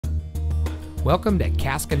Welcome to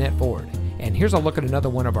Caskinette Ford, and here's a look at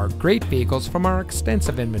another one of our great vehicles from our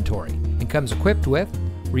extensive inventory, and comes equipped with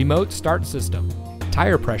remote start system,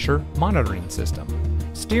 tire pressure monitoring system,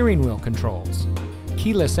 steering wheel controls,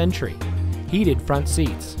 keyless entry, heated front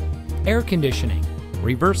seats, air conditioning,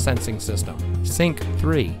 reverse sensing system, Sync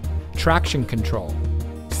 3, traction control,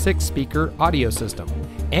 6-speaker audio system,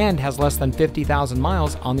 and has less than 50,000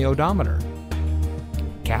 miles on the odometer.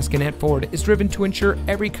 Caskinette Ford is driven to ensure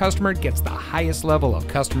every customer gets the highest level of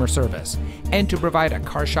customer service and to provide a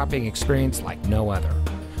car shopping experience like no other.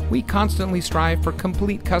 We constantly strive for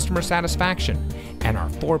complete customer satisfaction, and our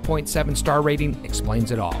 4.7 star rating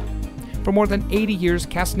explains it all. For more than 80 years,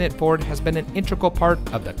 Caskinette Ford has been an integral part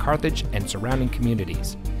of the Carthage and surrounding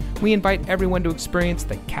communities. We invite everyone to experience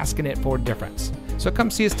the Caskinette Ford difference. So come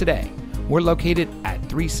see us today. We're located at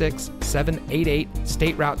 36788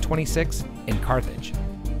 State Route 26 in Carthage.